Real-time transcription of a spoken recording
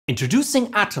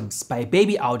Introducing Atoms by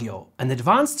Baby Audio, an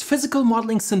advanced physical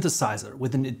modeling synthesizer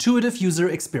with an intuitive user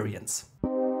experience.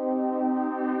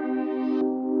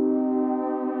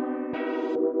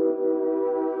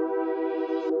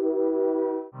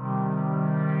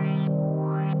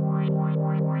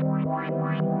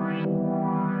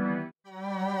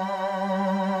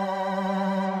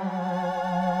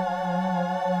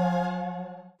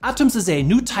 Atoms is a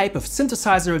new type of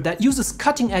synthesizer that uses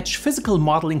cutting-edge physical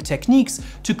modeling techniques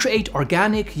to create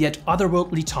organic yet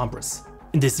otherworldly timbres.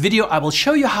 In this video I will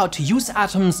show you how to use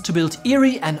Atoms to build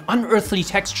eerie and unearthly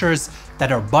textures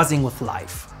that are buzzing with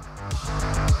life.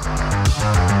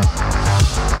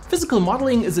 Physical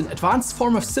modeling is an advanced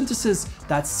form of synthesis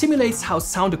that simulates how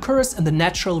sound occurs in the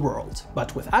natural world.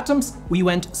 But with Atoms, we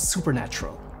went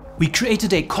supernatural. We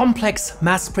created a complex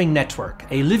mass spring network,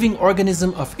 a living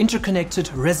organism of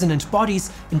interconnected resonant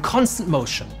bodies in constant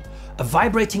motion, a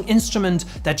vibrating instrument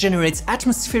that generates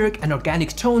atmospheric and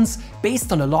organic tones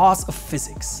based on the laws of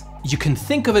physics. You can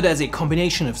think of it as a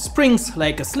combination of springs,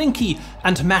 like a slinky,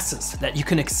 and masses that you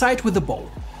can excite with a bow.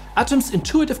 Atoms'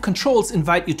 intuitive controls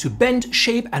invite you to bend,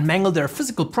 shape, and mangle their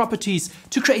physical properties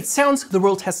to create sounds the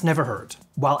world has never heard.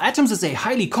 While Atoms is a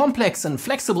highly complex and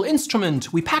flexible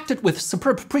instrument, we packed it with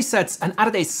superb presets and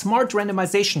added a smart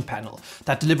randomization panel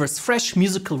that delivers fresh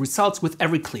musical results with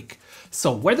every click.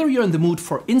 So whether you're in the mood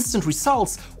for instant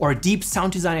results or deep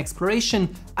sound design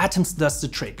exploration, Atoms does the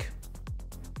trick.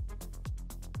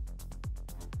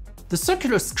 The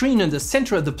circular screen in the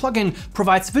center of the plugin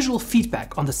provides visual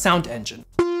feedback on the sound engine.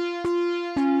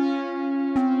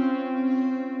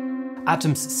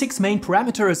 Atoms' 6 main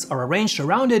parameters are arranged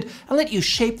around it and let you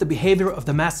shape the behavior of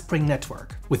the mass spring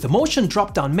network. With the motion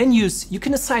drop-down menus, you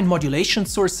can assign modulation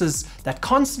sources that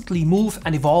constantly move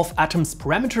and evolve Atoms'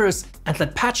 parameters and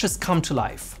let patches come to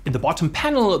life. In the bottom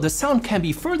panel, the sound can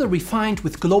be further refined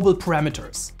with global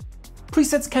parameters.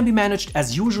 Presets can be managed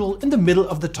as usual in the middle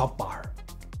of the top bar.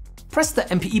 Press the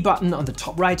MPE button on the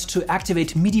top right to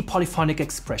activate MIDI polyphonic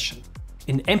expression.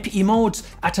 In MPE mode,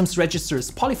 Atoms registers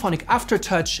polyphonic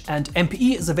aftertouch, and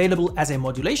MPE is available as a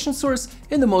modulation source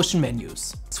in the motion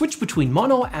menus. Switch between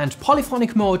mono and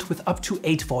polyphonic mode with up to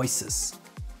 8 voices.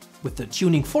 With the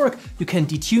tuning fork, you can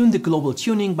detune the global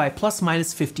tuning by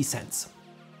 ±50 cents.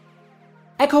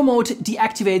 Echo mode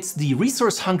deactivates the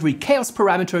resource-hungry chaos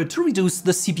parameter to reduce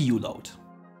the CPU load.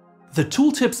 The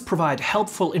tooltips provide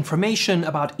helpful information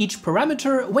about each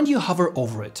parameter when you hover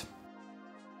over it.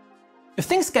 If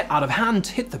things get out of hand,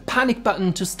 hit the panic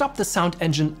button to stop the sound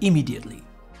engine immediately.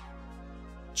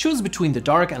 Choose between the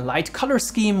dark and light color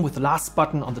scheme with the last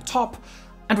button on the top,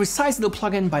 and resize the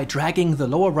plugin by dragging the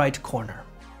lower right corner.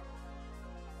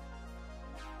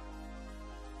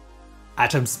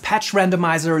 Atoms' patch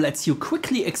randomizer lets you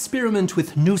quickly experiment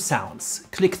with new sounds.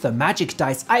 Click the magic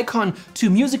dice icon to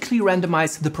musically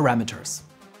randomize the parameters.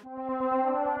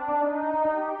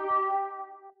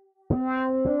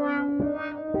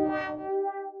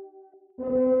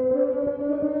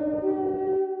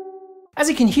 As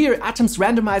you can hear, Atoms'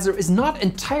 randomizer is not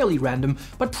entirely random,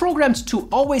 but programmed to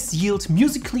always yield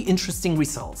musically interesting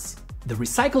results. The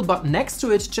recycle button next to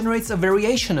it generates a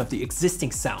variation of the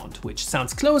existing sound, which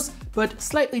sounds close, but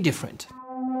slightly different.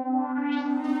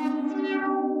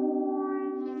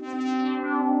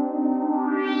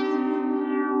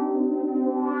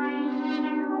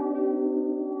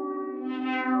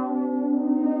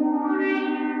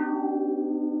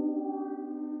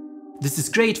 This is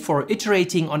great for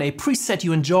iterating on a preset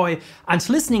you enjoy and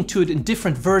listening to it in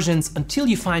different versions until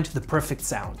you find the perfect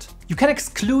sound. You can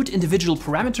exclude individual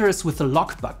parameters with the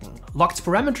lock button. Locked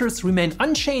parameters remain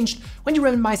unchanged when you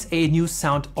randomize a new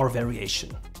sound or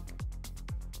variation.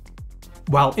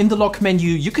 While in the lock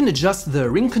menu, you can adjust the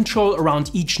ring control around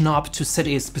each knob to set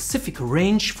a specific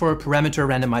range for parameter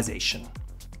randomization.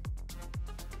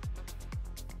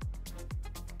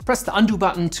 Press the undo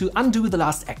button to undo the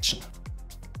last action.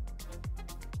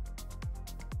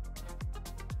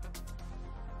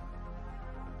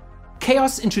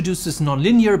 Chaos introduces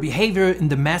nonlinear behavior in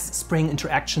the mass spring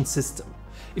interaction system.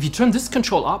 If you turn this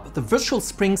control up, the virtual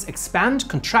springs expand,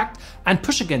 contract, and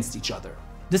push against each other.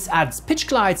 This adds pitch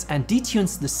glides and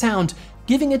detunes the sound,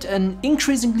 giving it an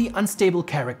increasingly unstable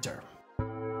character.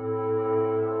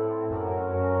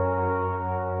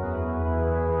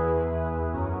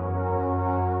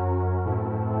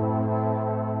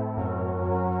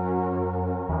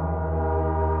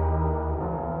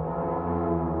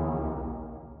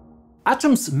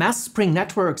 Atoms' mass spring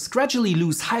networks gradually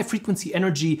lose high-frequency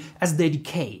energy as they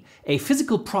decay, a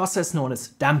physical process known as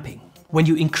damping. When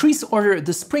you increase order,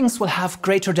 the springs will have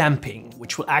greater damping,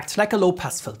 which will act like a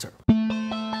low-pass filter.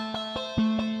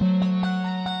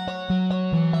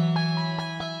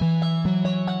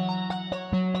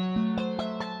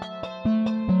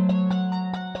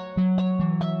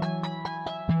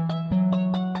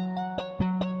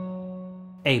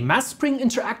 A mass spring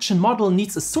interaction model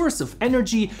needs a source of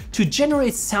energy to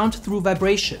generate sound through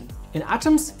vibration. In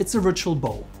atoms, it's a virtual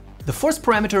bow. The force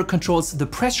parameter controls the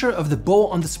pressure of the bow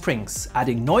on the springs,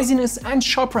 adding noisiness and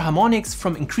sharper harmonics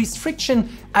from increased friction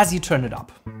as you turn it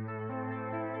up.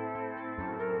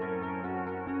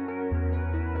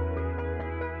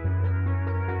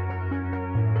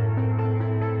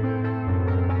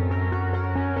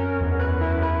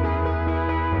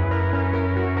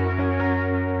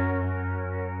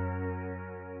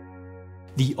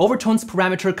 The overtones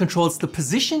parameter controls the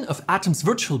position of Atom's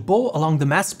virtual bow along the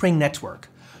mass spring network.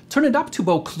 Turn it up to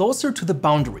bow closer to the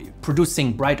boundary,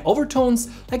 producing bright overtones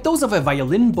like those of a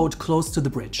violin bowed close to the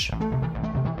bridge.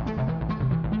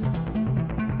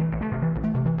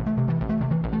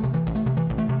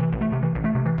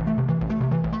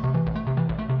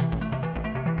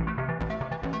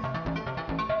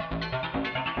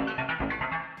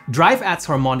 Drive adds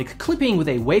harmonic clipping with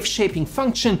a wave shaping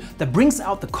function that brings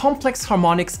out the complex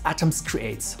harmonics Atoms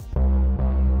creates.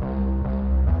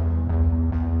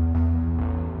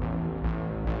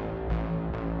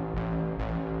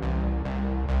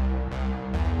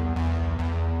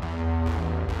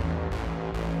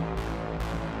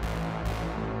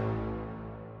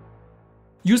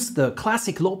 Use the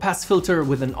classic low-pass filter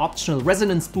with an optional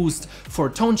resonance boost for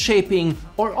tone shaping,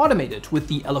 or automate it with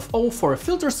the LFO for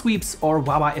filter sweeps or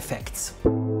wah-wah effects.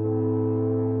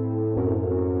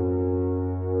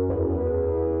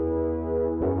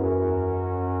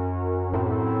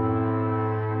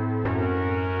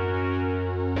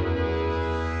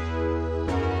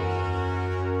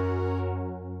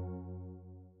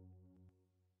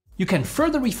 You can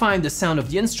further refine the sound of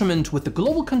the instrument with the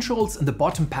global controls in the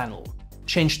bottom panel.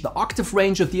 Change the octave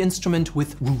range of the instrument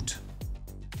with root.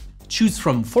 Choose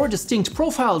from 4 distinct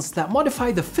profiles that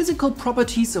modify the physical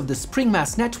properties of the spring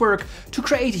mass network to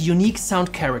create unique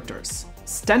sound characters.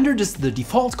 Standard is the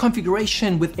default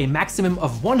configuration with a maximum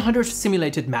of 100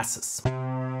 simulated masses.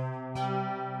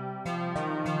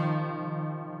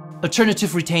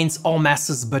 Alternative retains all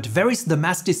masses but varies the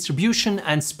mass distribution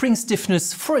and spring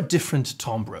stiffness for a different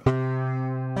timbre.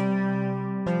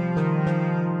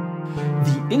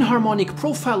 The inharmonic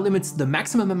profile limits the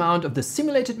maximum amount of the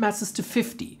simulated masses to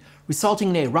 50, resulting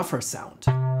in a rougher sound.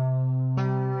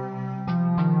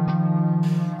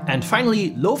 And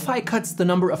finally, lo-fi cuts the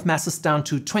number of masses down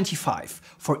to 25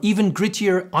 for even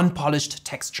grittier, unpolished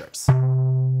textures.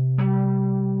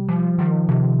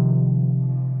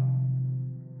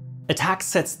 Attack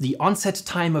sets the onset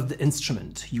time of the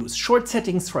instrument. Use short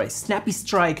settings for a snappy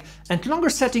strike and longer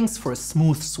settings for a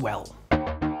smooth swell.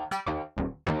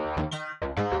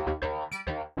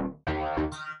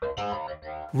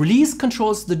 Release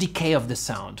controls the decay of the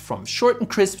sound, from short and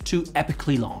crisp to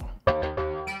epically long.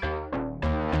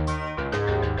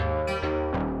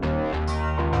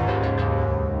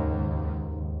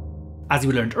 As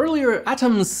we learned earlier,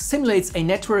 Atoms simulates a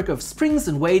network of springs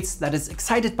and weights that is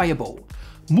excited by a bow.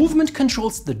 Movement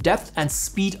controls the depth and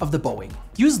speed of the bowing.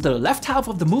 Use the left half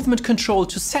of the movement control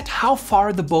to set how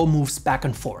far the bow moves back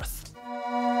and forth.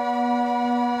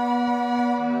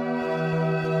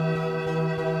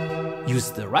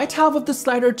 Use the right half of the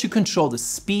slider to control the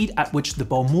speed at which the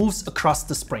bow moves across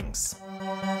the springs.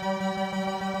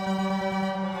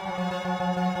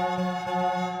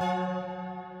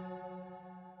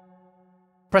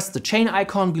 Press the chain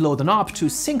icon below the knob to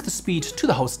sync the speed to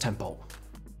the host tempo.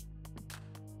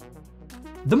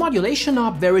 The modulation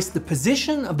knob varies the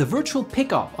position of the virtual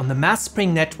pickup on the mass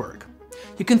spring network.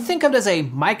 You can think of it as a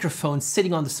microphone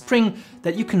sitting on the spring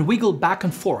that you can wiggle back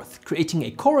and forth, creating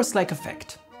a chorus-like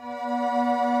effect.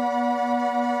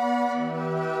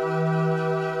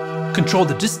 Control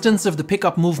the distance of the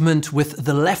pickup movement with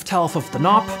the left half of the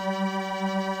knob.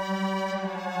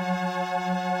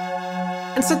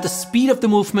 And set the speed of the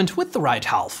movement with the right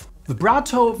half.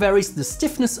 Vibrato varies the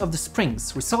stiffness of the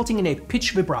springs, resulting in a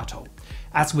pitch vibrato.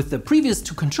 As with the previous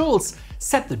 2 controls,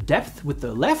 set the depth with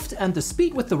the left and the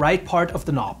speed with the right part of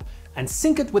the knob, and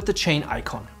sync it with the chain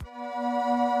icon.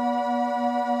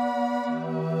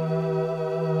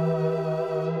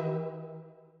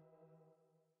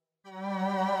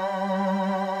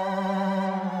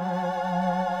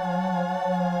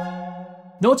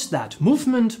 Note that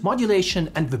movement,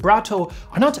 modulation, and vibrato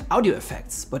are not audio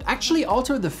effects, but actually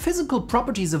alter the physical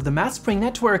properties of the mass spring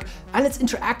network and its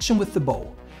interaction with the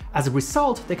bow. As a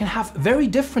result, they can have very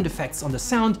different effects on the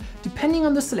sound depending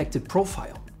on the selected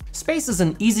profile. Space is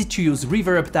an easy-to-use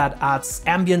reverb that adds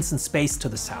ambience and space to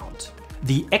the sound.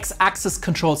 The X-axis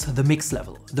controls the mix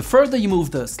level. The further you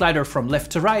move the slider from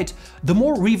left to right, the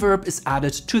more reverb is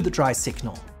added to the dry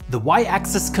signal. The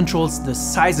Y-axis controls the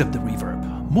size of the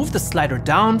reverb. Move the slider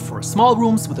down for small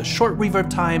rooms with a short reverb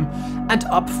time and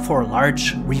up for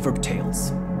large reverb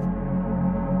tails.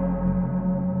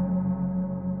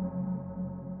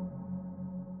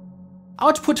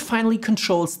 Output finally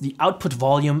controls the output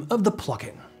volume of the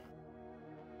plugin.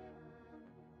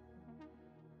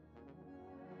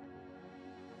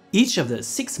 Each of the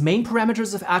 6 main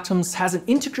parameters of Atoms has an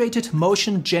integrated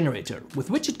motion generator with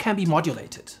which it can be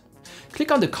modulated.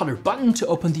 Click on the colored button to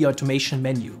open the automation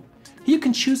menu. Here you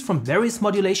can choose from various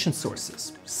modulation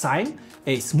sources: sine,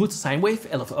 a smooth sine wave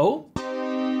LFO,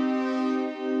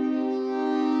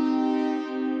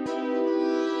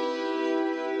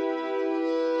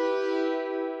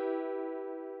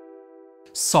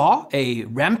 saw, a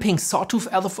ramping sawtooth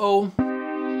LFO,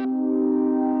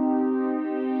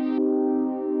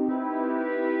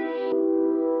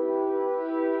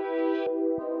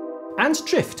 and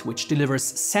drift, which delivers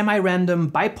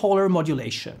semi-random bipolar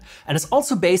modulation and is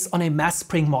also based on a mass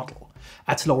spring model.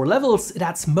 At lower levels, it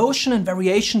adds motion and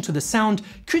variation to the sound,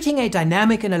 creating a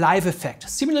dynamic and alive effect,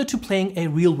 similar to playing a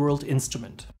real-world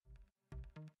instrument.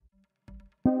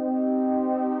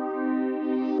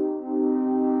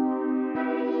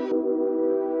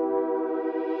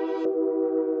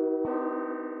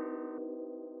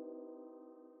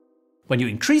 When you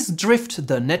increase drift,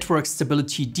 the network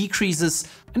stability decreases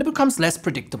and it becomes less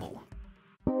predictable.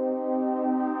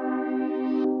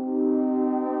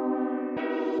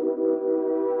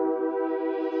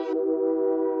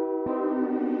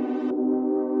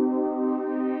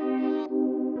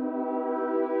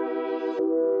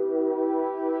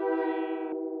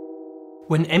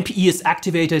 When MPE is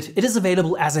activated, it is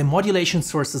available as a modulation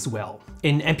source as well.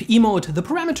 In MPE mode, the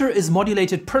parameter is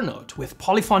modulated per note with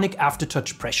polyphonic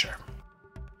aftertouch pressure.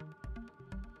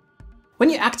 When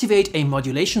you activate a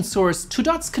modulation source, 2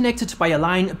 dots connected by a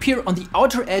line appear on the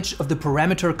outer edge of the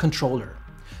parameter controller.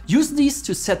 Use these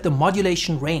to set the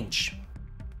modulation range.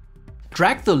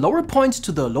 Drag the lower point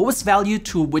to the lowest value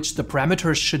to which the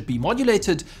parameter should be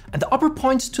modulated and the upper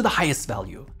point to the highest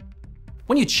value.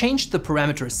 When you change the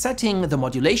parameter setting, the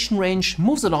modulation range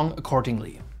moves along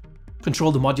accordingly.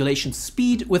 Control the modulation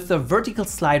speed with the vertical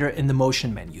slider in the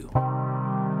motion menu.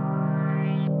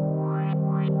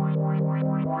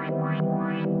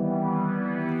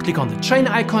 Click on the chain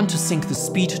icon to sync the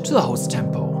speed to the host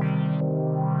tempo.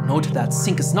 Note that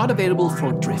sync is not available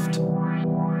for drift.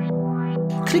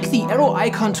 Click the arrow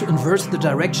icon to invert the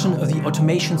direction of the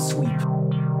automation sweep.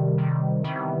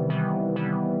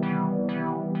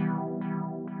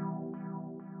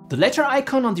 The letter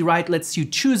icon on the right lets you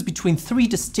choose between 3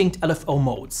 distinct LFO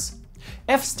modes.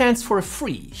 F stands for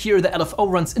free. Here the LFO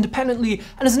runs independently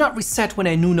and is not reset when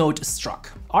a new note is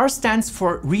struck. R stands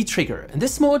for re-trigger. In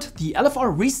this mode, the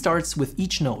LFR restarts with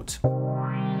each note.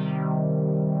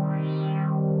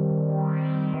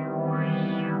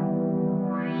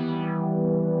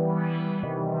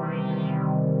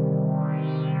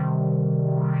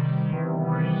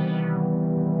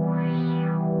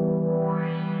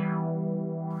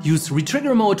 Use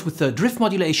retrigger mode with the drift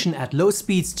modulation at low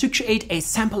speeds to create a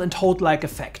sample and hold-like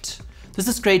effect. This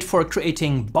is great for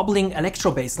creating bubbling electro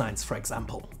bass lines, for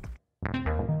example.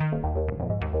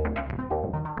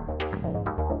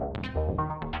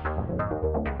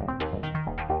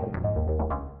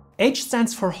 H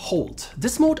stands for hold.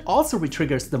 This mode also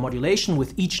retriggers the modulation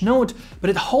with each note, but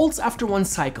it holds after one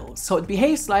cycle, so it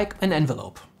behaves like an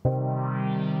envelope.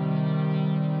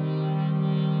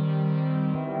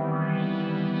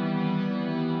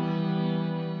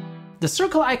 The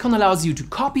circle icon allows you to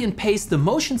copy and paste the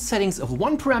motion settings of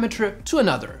one parameter to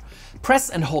another. Press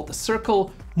and hold the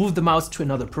circle, move the mouse to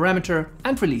another parameter,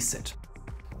 and release it.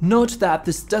 Note that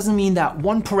this doesn't mean that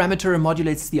one parameter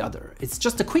modulates the other. It's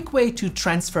just a quick way to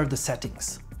transfer the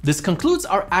settings. This concludes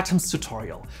our Atoms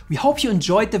tutorial. We hope you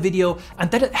enjoyed the video and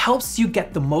that it helps you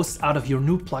get the most out of your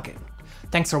new plugin.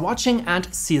 Thanks for watching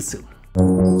and see you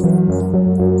soon.